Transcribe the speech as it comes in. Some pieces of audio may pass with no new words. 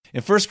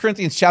In 1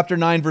 Corinthians chapter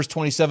 9, verse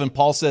 27,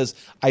 Paul says,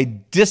 I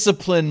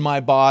discipline my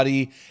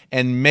body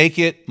and make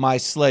it my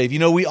slave. You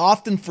know, we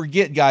often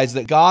forget, guys,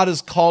 that God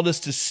has called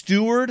us to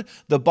steward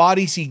the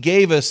bodies he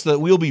gave us so that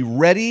we'll be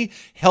ready,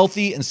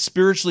 healthy, and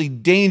spiritually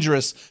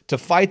dangerous to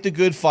fight the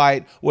good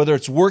fight, whether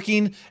it's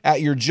working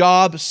at your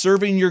job,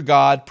 serving your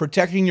God,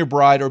 protecting your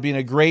bride, or being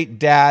a great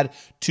dad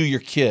to your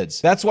kids.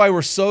 That's why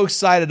we're so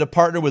excited to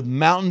partner with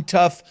Mountain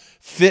Tough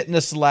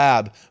Fitness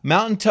Lab.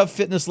 Mountain Tough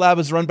Fitness Lab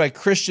is run by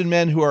Christian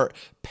men who are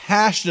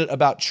passionate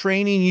about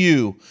training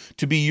you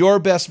to be your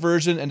best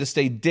version and to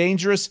stay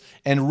dangerous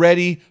and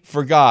ready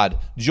for God.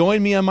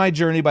 Join me on my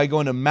journey by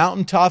going to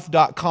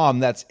mountaintough.com.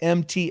 That's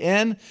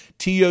MTNTOUGH,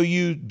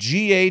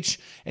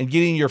 and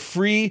getting your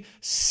free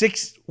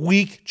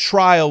 6-week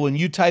trial when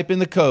you type in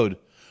the code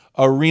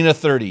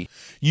ARENA30.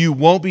 You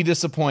won't be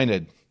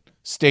disappointed.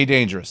 Stay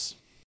dangerous.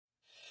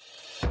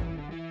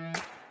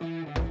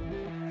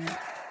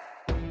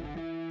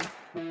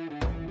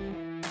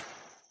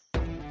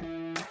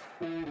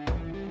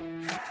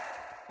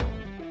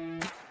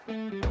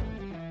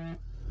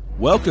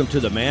 Welcome to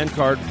the Man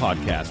Card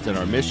Podcast and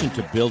our mission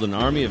to build an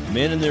army of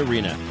men in the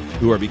arena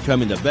who are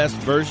becoming the best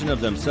version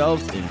of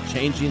themselves and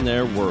changing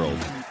their world.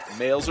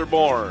 Males are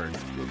born,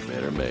 but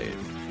men are made.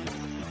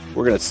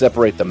 We're going to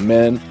separate the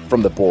men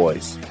from the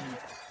boys.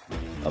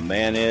 A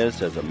man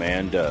is as a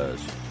man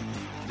does.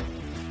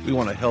 We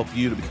want to help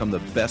you to become the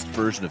best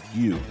version of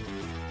you.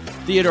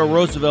 Theodore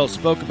Roosevelt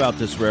spoke about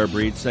this rare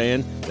breed,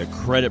 saying, the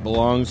credit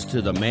belongs to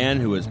the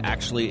man who is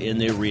actually in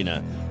the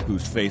arena,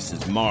 whose face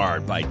is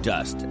marred by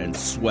dust and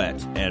sweat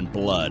and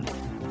blood.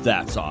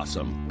 That's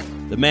awesome.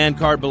 The man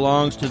card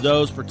belongs to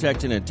those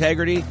protecting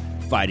integrity,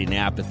 fighting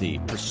apathy,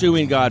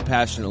 pursuing God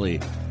passionately,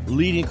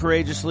 leading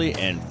courageously,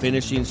 and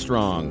finishing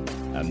strong.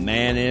 A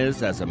man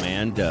is as a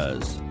man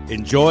does.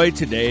 Enjoy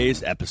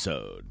today's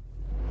episode.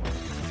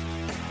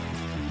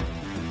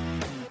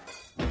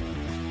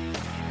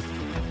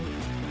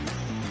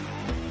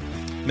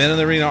 Men in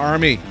the Arena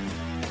Army,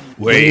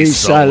 We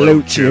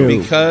salute you.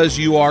 because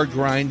you are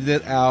grinding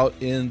it out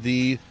in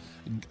the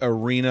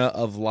arena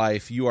of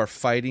life. You are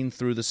fighting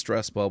through the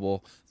stress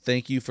bubble.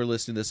 Thank you for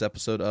listening to this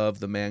episode of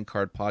the Man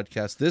Card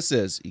Podcast. This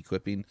is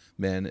Equipping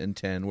Men in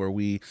 10, where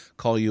we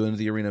call you into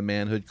the arena of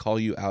manhood, call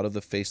you out of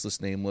the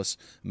faceless, nameless,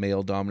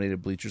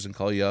 male-dominated bleachers, and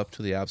call you up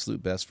to the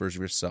absolute best version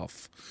of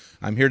yourself.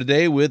 I'm here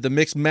today with the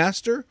Mixed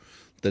Master,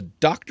 the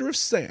Doctor of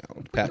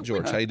Sound, Pat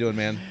George. How you doing,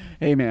 man?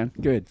 Hey, man.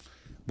 Good.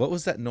 What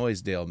was that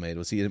noise Dale made?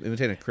 Was he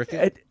imitating a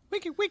cricket?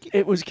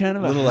 It was kind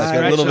of A little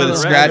high- bit of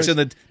scratch in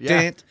the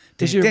dent.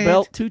 Is your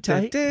belt too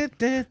tight?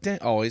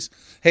 Always.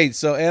 Hey,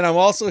 and I'm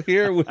also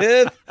here with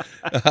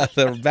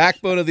the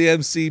backbone of the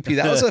MCP.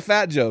 That was a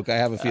fat joke, I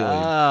have a feeling.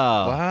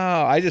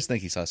 Wow. I just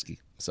think he's husky.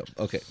 So,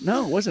 okay.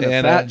 No, it wasn't a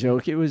And, fat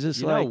joke. It was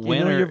just like,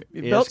 winter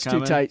your is belt's too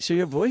coming. tight, so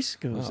your voice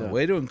goes up.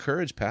 Way to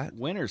encourage Pat.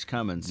 Winter's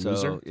coming, so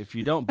Loser. if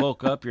you don't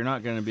bulk up, you're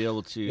not going to be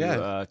able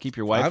to keep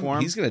your wife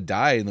warm. He's going to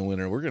die in the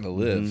winter. We're going to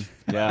live.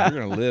 Yeah. We're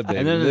going to live, baby.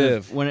 And then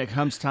live. when it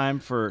comes time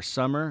for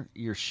summer,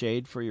 you're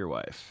shade for your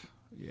wife.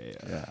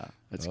 Yeah,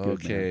 that's good.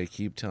 Okay, Man.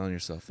 keep telling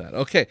yourself that.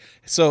 Okay,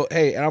 so,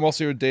 hey, and I'm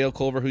also here with Dale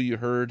Culver, who you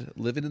heard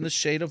living in the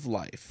shade of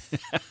life,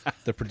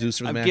 the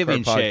producer of the I'm Man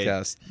giving Card shade.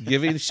 Podcast.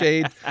 Giving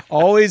shade,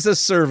 always a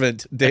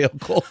servant, Dale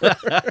Culver.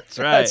 That's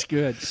right. That's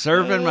good.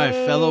 Serving my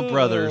fellow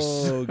brothers.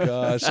 Oh,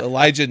 gosh.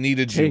 Elijah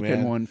needed you,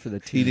 Taking man. one for the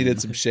He team.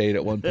 needed some shade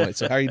at one point.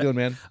 So how are you doing,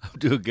 man? I'm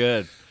doing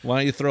good. Why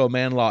don't you throw a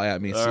man law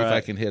at me, see if I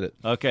right. can hit it.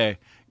 Okay,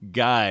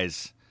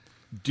 guys,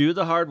 do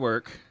the hard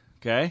work,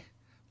 okay?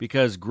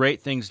 Because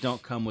great things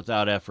don't come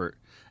without effort.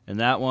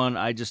 And that one,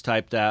 I just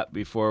typed that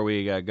before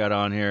we got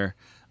on here.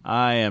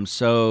 I am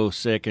so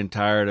sick and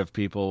tired of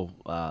people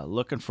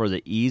looking for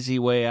the easy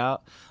way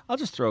out. I'll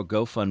just throw a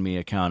GoFundMe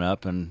account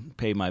up and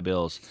pay my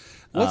bills.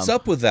 What's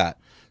up with that?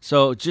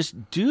 So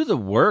just do the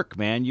work,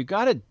 man. You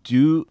got to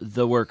do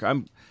the work.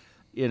 But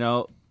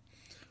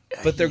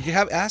they're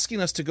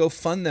asking us to go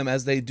fund them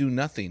as they do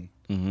nothing.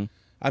 Mm-hmm.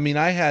 I mean,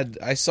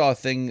 I saw a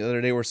thing the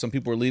other day where some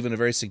people were leaving a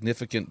very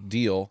significant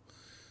deal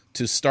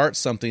to start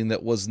something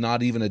that was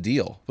not even a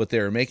deal, but they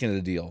were making it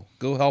a deal.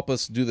 Go help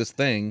us do this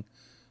thing.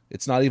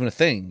 It's not even a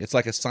thing. It's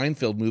like a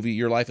Seinfeld movie.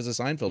 Your life is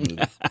a Seinfeld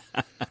movie.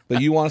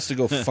 But you want us to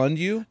go fund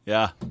you?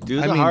 Yeah,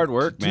 do the hard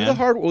work, man. Do the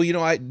hard work.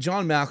 Well,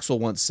 John Maxwell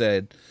once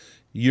said,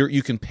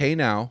 you can pay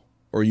now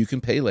or you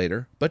can pay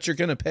later, but you're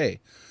going to pay.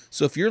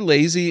 So if you're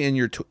lazy in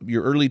your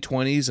early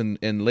 20s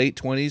and late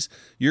 20s,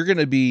 you're going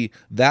to be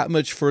that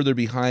much further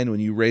behind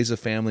when you raise a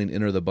family and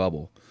enter the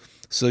bubble.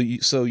 So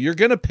you're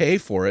going to pay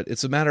for it.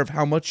 It's a matter of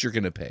how much you're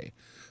going to pay.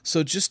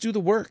 So just do the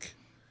work.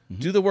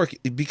 Mm-hmm. Do the work.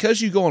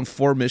 Because you go on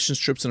 4 mission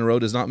trips in a row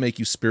does not make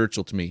you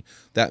spiritual to me.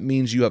 That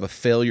means you have a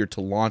failure to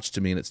launch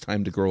to me and it's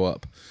time to grow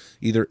up.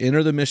 Either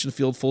enter the mission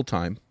field full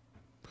time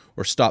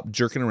or stop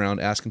jerking around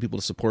asking people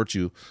to support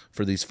you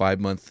for these 5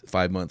 month.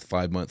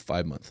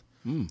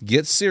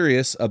 Get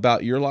serious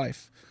about your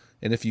life.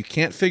 And if you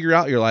can't figure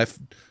out your life,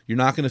 you're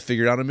not going to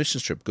figure it out on a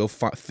mission trip. Go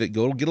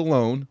get a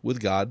loan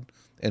with God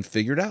and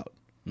figure it out.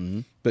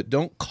 Mm-hmm. But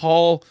don't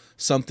call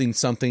something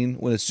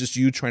when it's just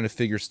you trying to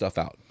figure stuff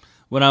out.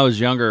 When I was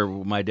younger,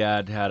 my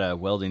dad had a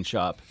welding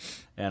shop,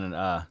 and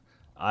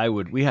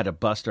we had to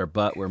bust our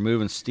butt. We're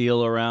moving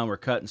steel around, we're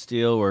cutting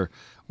steel,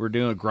 we're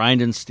doing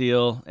grinding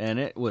steel, and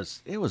it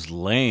was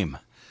lame,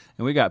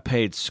 and we got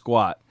paid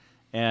squat.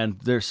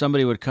 And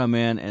somebody would come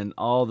in, and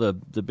all the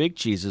big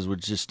cheeses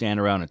would just stand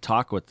around and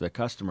talk with the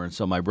customer. And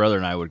so my brother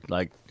and I would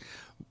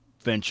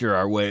venture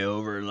our way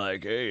over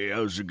and hey,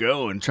 how's it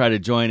going? And try to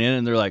join in.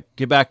 And they're like,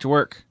 get back to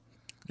work.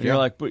 And you're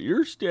like, but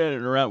you're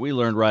standing around. We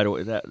learned right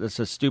away that's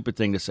a stupid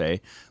thing to say.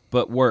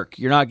 But work.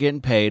 You're not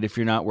getting paid if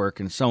you're not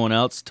working. Someone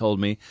else told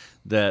me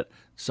that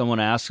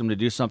someone asked them to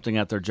do something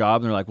at their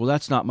job, and they're like, well,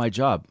 that's not my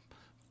job.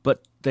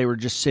 But they were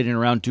just sitting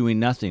around doing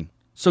nothing.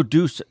 So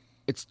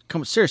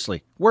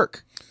seriously,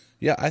 work.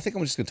 Yeah, I think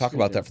I'm just going to talk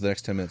about that for the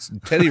next 10 minutes.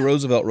 Teddy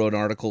Roosevelt wrote an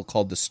article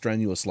called The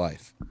Strenuous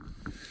Life,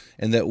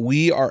 and that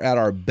we are at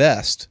our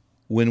best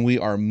when we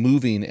are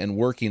moving and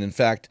working. In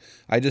fact,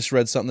 I just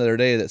read something the other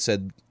day that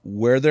said,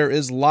 where there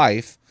is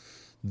life,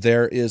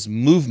 there is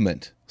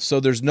movement. So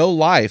there's no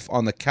life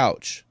on the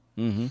couch.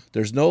 Mm-hmm.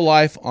 There's no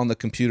life on the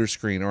computer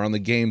screen or on the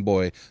Game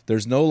Boy.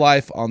 There's no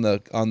life on the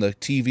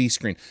TV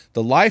screen.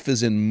 The life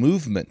is in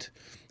movement.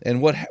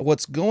 And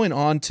what's going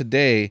on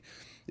today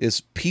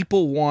is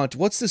people want,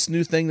 what's this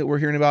new thing that we're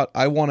hearing about?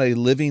 I want a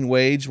living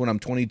wage when I'm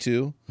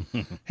 22.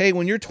 Hey,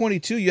 when you're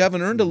 22, you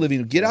haven't earned a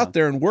living. Get out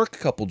there and work a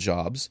couple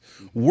jobs.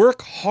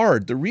 Work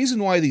hard. The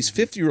reason why these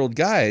 50-year-old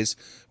guys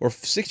or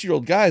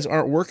 60-year-old guys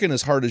aren't working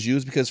as hard as you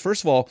is because,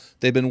 first of all,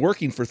 they've been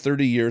working for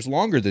 30 years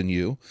longer than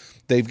you.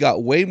 They've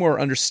got way more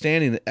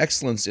understanding and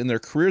excellence in their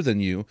career than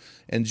you.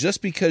 And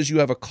just because you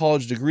have a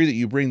college degree that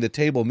you bring to the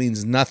table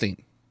means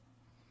nothing.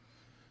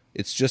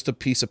 It's just a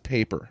piece of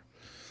paper.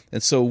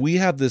 And so we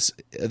have this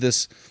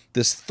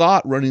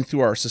thought running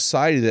through our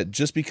society that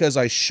just because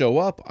I show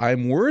up,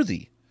 I'm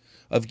worthy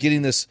of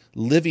getting this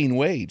living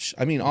wage.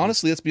 I mean,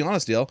 honestly, let's be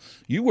honest, Dale.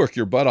 You work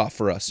your butt off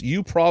for us.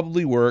 You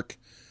probably work,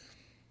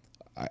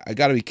 I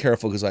got to be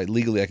careful because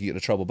legally I could get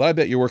into trouble, but I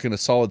bet you're working a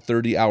solid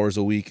 30 hours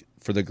a week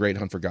for the Great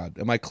Hunt for God.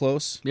 Am I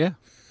close? Yeah.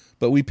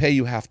 But we pay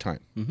you half time.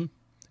 Mm-hmm.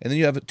 And then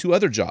you have 2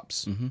 other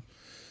jobs. Mm-hmm.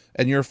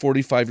 And you're a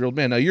 45-year-old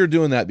man. Now, you're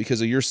doing that because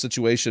of your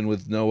situation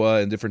with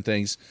Noah and different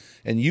things,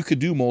 and you could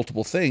do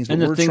multiple things. But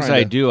and the things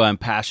I do, I'm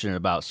passionate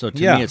about. So to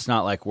me, it's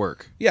not like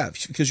work. Yeah,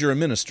 because you're a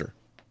minister.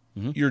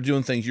 Mm-hmm. You're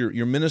doing things.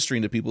 You're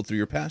ministering to people through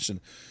your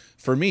passion.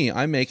 For me,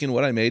 I'm making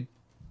what I made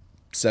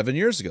 7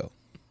 years ago.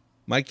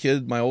 My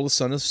oldest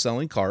son is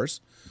selling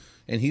cars,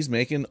 and he's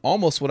making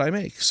almost what I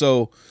make.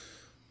 So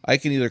I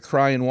can either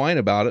cry and whine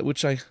about it,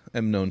 which I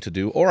am known to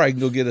do, or I can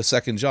go get a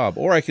second job,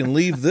 or I can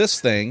leave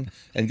this thing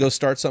and go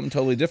start something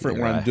totally different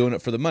where I'm doing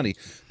it for the money.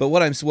 But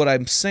what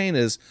I'm saying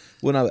is,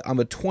 when I'm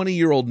a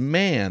 20-year-old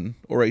man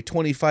or a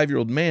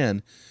 25-year-old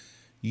man,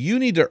 you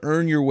need to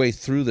earn your way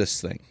through this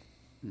thing.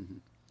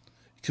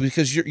 Mm-hmm.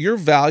 Because your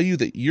value,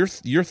 that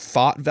your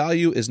thought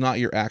value is not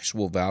your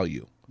actual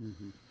value.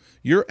 Mm-hmm.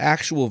 Your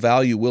actual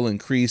value will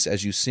increase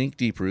as you sink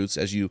deep roots,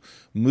 as you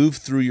move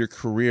through your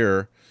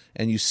career,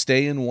 and you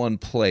stay in one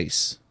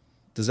place.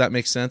 Does that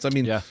make sense? I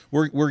mean,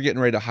 we're getting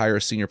ready to hire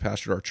a senior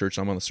pastor at our church.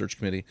 I'm on the search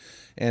committee.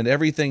 And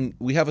everything,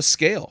 we have a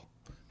scale.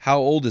 How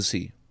old is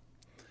he?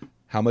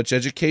 How much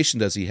education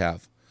does he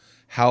have?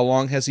 How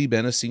long has he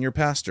been a senior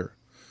pastor?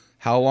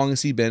 How long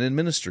has he been in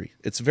ministry?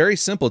 It's very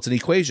simple. It's an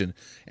equation.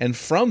 And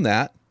from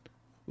that,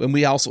 and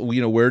we also,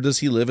 where does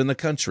he live in the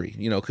country?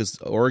 Because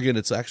Oregon,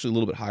 it's actually a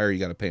little bit higher. You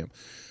got to pay him.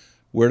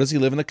 Where does he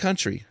live in the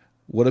country?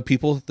 What do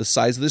people the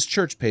size of this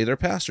church pay their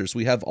pastors?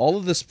 We have all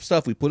of this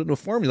stuff. We put it in a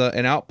formula,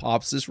 and out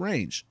pops this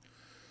range.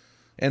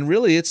 And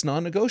really, it's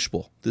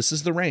non-negotiable. This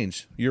is the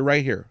range. You're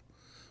right here.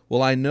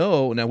 Well, I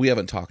know. Now, we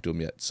haven't talked to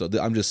him yet, so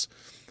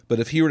but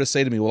if he were to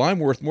say to me, well, I'm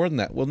worth more than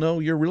that. Well, no,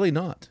 you're really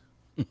not.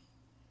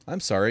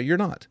 I'm sorry, you're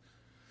not.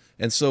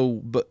 And so,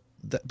 but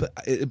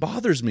it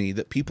bothers me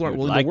that people aren't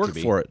willing to work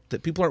for it,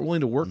 that people aren't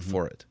willing to work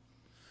for it.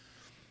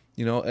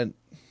 And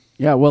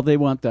yeah, well, they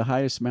want the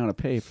highest amount of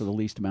pay for the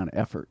least amount of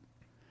effort.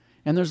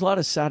 And there's a lot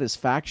of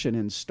satisfaction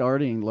in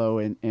starting low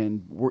and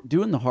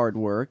doing the hard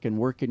work and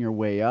working your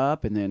way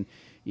up. And then,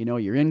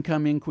 your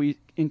income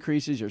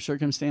increases, your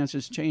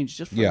circumstances change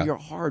just from your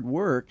hard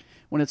work.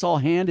 When it's all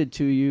handed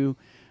to you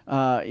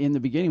in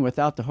the beginning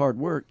without the hard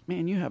work,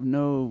 man, you have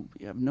no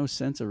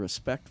sense of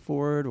respect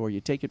for it, or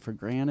you take it for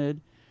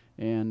granted.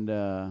 And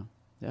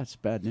that's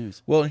bad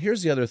news. Well, and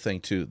here's the other thing,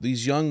 too.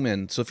 These young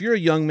men. So if you're a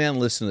young man,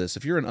 listen to this.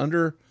 If you're an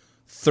under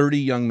 30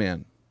 young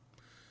man,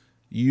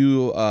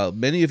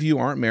 many of you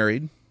aren't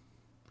married,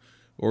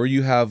 or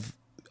you have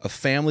a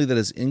family that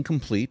is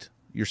incomplete.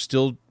 You're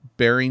still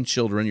bearing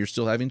children. You're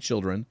still having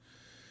children,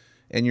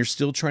 and you're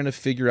still trying to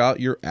figure out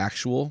your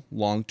actual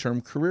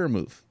long-term career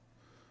move.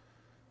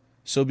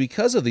 So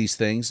because of these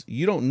things,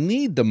 you don't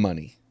need the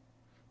money.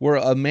 Where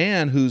a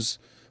man who's,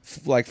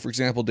 like, for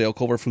example, Dale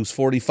Culver, who's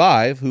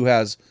 45, who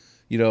has,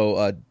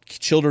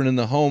 children in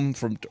the home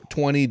from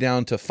 20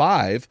 down to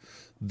 5,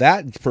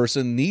 that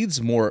person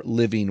needs more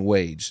living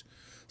wage.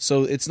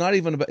 So it's not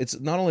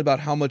only about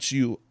how much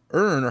you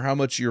earn or how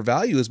much your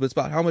value is, but it's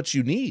about how much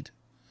you need.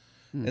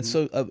 Mm-hmm. And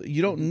so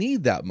you don't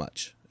need that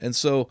much. And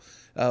so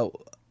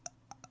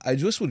I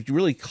just would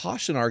really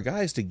caution our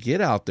guys to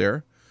get out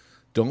there.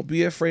 Don't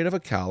be afraid of a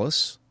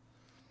callus.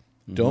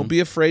 Don't be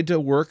afraid to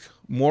work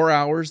more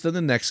hours than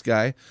the next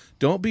guy.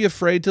 Don't be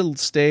afraid to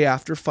stay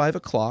after 5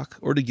 o'clock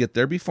or to get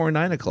there before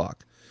 9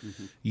 o'clock.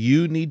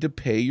 You need to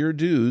pay your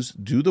dues,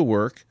 do the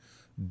work,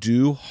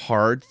 do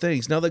hard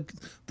things. Now,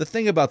 the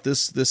thing about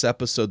this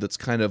episode that's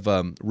kind of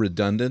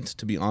redundant,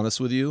 to be honest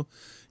with you,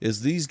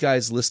 is these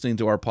guys listening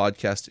to our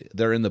podcast,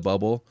 they're in the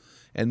bubble,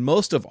 and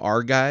most of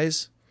our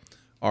guys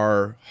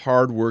are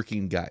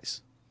hardworking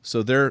guys.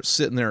 So they're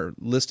sitting there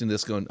listening to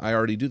this going, I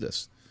already do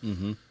this.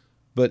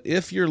 But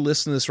if you're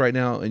listening to this right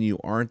now and you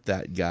aren't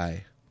that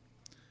guy,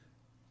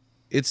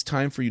 it's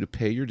time for you to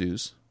pay your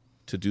dues,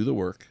 to do the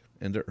work,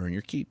 and to earn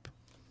your keep.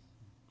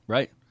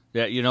 Right.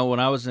 Yeah, you know, when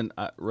I was in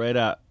right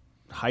at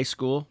high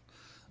school,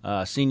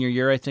 senior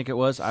year I think it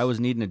was, I was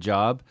needing a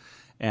job,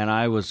 and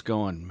I was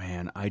going,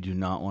 man, I do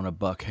not want to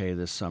buck hay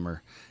this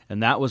summer.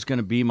 And that was going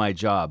to be my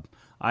job.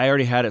 I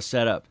already had it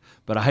set up,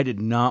 but I did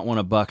not want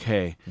to buck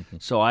hay.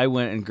 So I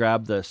went and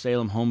grabbed the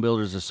Salem Home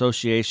Builders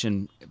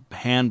Association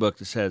handbook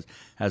that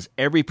has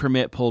every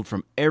permit pulled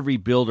from every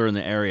builder in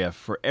the area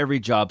for every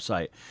job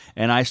site.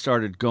 And I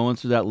started going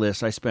through that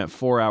list. I spent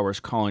 4 hours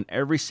calling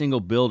every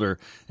single builder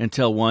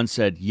until one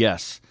said,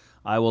 yes,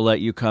 I will let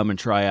you come and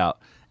try out.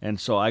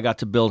 And so I got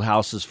to build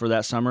houses for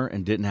that summer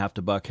and didn't have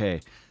to buck hay.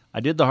 I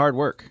did the hard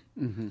work.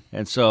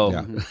 And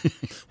so,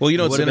 well, you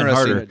know, it's interesting.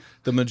 Harder.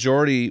 The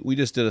majority, we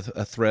just did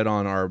a thread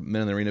on our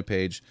Men in the Arena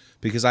page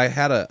because I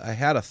had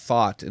a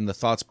thought, and the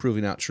thought's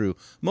proving out true.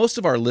 Most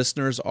of our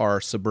listeners are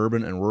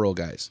suburban and rural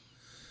guys.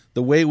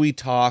 The way we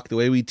talk, the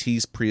way we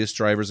tease Prius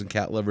drivers and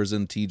cat lovers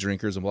and tea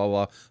drinkers and blah,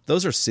 blah, blah,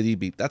 those are city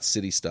beat. That's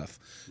city stuff.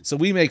 So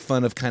we make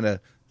fun of kind of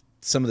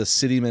some of the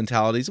city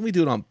mentalities, and we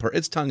do it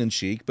it's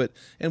tongue-in-cheek,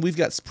 and we've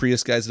got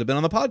Prius guys that have been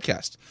on the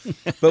podcast.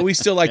 But we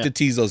still like to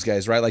tease those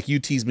guys, right? Like you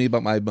tease me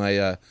about my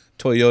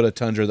Toyota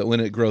Tundra that when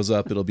it grows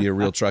up, it'll be a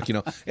real truck, you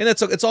know. And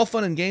it's all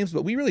fun and games,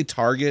 but we really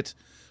target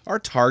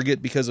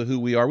because of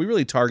who we are. We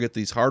really target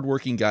these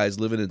hardworking guys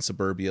living in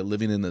suburbia,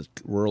 living in the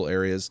rural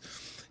areas.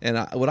 And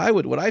what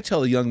I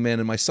tell a young man,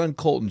 and my son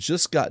Colton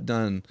just got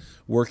done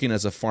working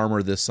as a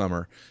farmer this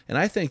summer, and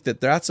I think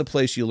that's a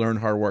place you learn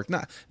hard work.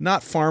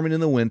 Not farming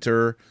in the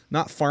winter,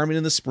 not farming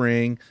in the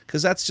spring,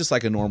 because that's just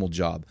like a normal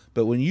job.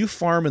 But when you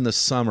farm in the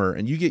summer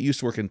and you get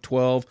used to working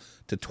 12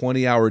 to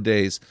 20-hour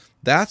days,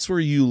 that's where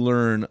you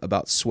learn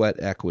about sweat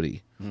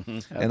equity.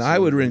 And I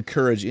would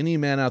encourage any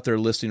man out there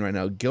listening right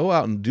now, go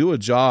out and do a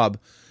job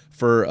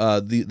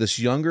for this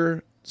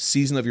younger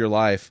season of your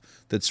life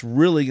that's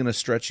really going to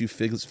stretch you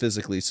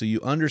physically, so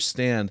you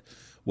understand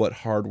what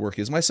hard work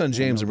is. My son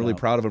James, I'm really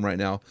proud of him right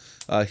now.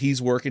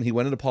 He's working. He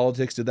went into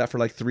politics, did that for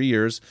like 3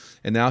 years,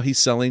 and now he's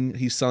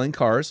selling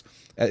cars.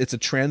 It's a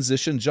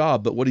transition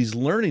job, but what he's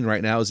learning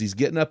right now is he's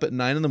getting up at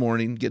 9 in the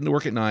morning, getting to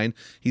work at 9.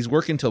 He's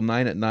working till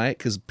 9 at night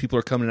because people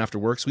are coming in after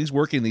work. So he's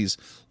working these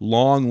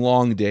long,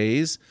 long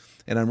days,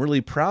 and I'm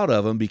really proud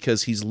of him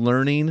because he's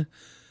learning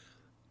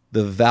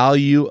the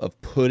value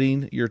of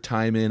putting your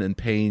time in and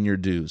paying your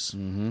dues.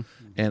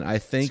 And I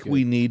think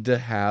we need to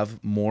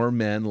have more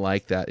men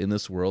like that in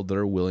this world that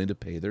are willing to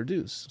pay their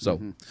dues.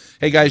 So,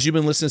 hey guys, you've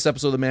been listening to this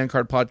episode of the Man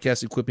Card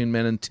Podcast, Equipping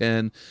Men in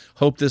 10.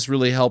 Hope this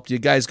really helped you.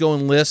 Guys, go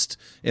enlist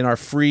in our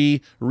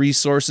free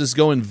resources.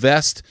 Go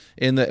invest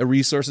in the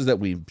resources that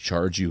we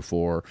charge you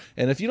for.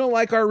 And if you don't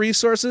like our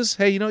resources,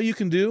 hey, you know what you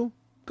can do?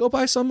 Go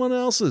buy someone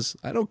else's.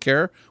 I don't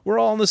care. We're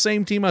all on the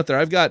same team out there.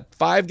 I've got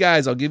 5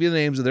 guys. I'll give you the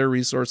names of their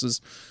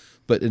resources.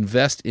 But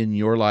invest in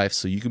your life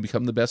so you can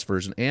become the best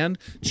version and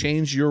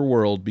change your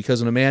world,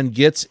 because when a man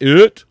gets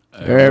it,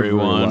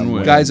 everyone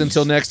wins. Guys,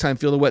 until next time,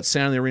 feel the wet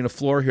sand on the arena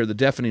floor, hear the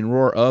deafening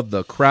roar of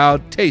the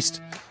crowd, taste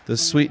the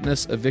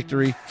sweetness of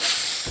victory,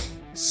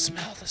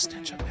 smell the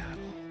stench of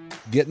battle.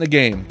 Get in the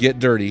game, get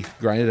dirty,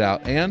 grind it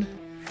out, and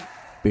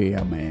be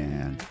a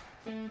man.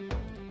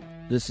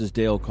 This is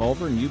Dale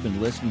Culver, and you've been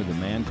listening to the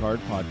Man Card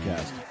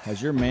Podcast. Has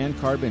your man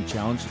card been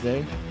challenged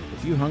today?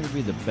 If you hunger to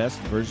be the best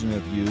version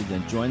of you,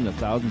 then join the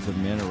thousands of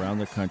men around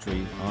the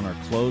country on our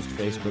closed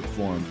Facebook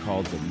forum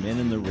called the Men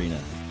in the Arena.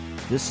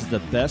 This is the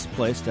best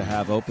place to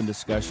have open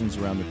discussions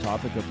around the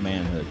topic of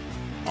manhood.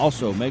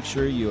 Also, make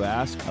sure you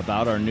ask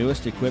about our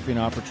newest equipping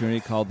opportunity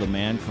called the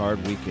Man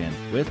Card Weekend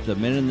with the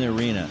Men in the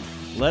Arena.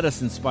 Let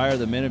us inspire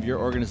the men of your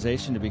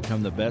organization to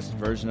become the best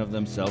version of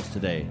themselves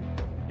today.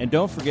 And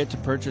don't forget to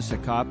purchase a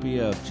copy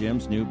of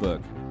Jim's new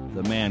book,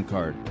 The Man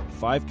Card,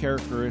 5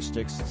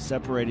 Characteristics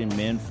Separating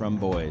Men from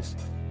Boys.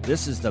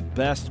 This is the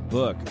best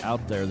book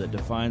out there that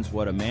defines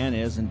what a man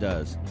is and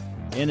does.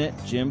 In it,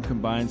 Jim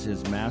combines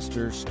his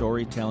master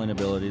storytelling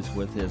abilities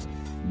with his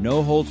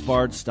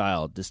no-holds-barred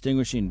style,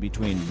 distinguishing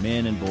between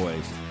men and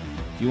boys.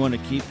 If you want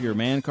to keep your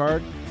man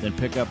card, then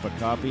pick up a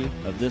copy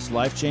of this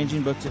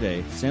life-changing book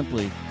today.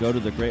 Simply go to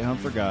the Great Hunt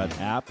for God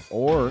app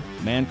or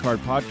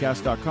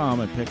mancardpodcast.com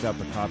and pick up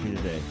a copy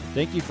today.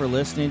 Thank you for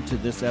listening to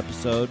this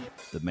episode,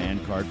 the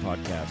Man Card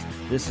Podcast.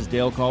 This is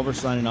Dale Culver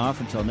signing off.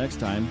 Until next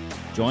time,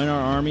 join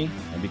our army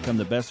and become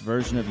the best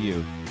version of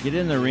you. Get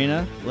in the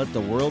arena, let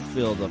the world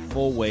feel the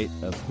full weight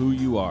of who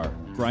you are.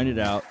 Grind it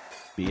out,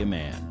 be a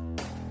man.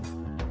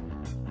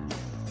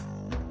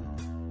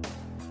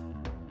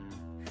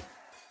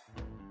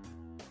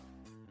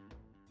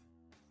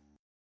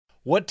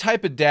 What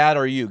type of dad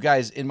are you?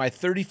 Guys, in my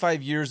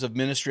 35 years of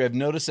ministry, I've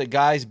noticed that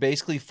guys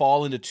basically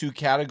fall into two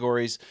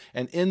categories.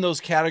 And in those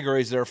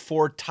categories, there are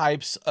 4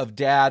 types of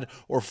dad,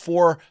 or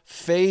 4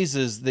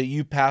 phases that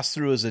you pass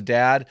through as a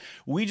dad.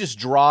 We just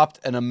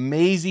dropped an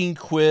amazing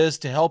quiz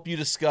to help you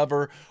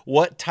discover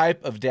what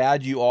type of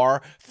dad you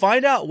are.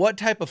 Find out what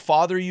type of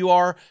father you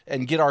are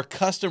and get our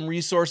custom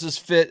resources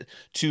fit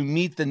to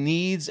meet the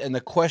needs and the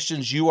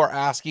questions you are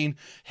asking.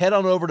 Head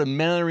on over to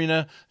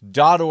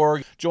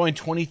menarena.org. Join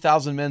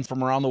 20,000 men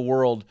from around the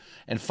world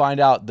and find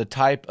out the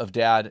type of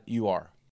dad you are.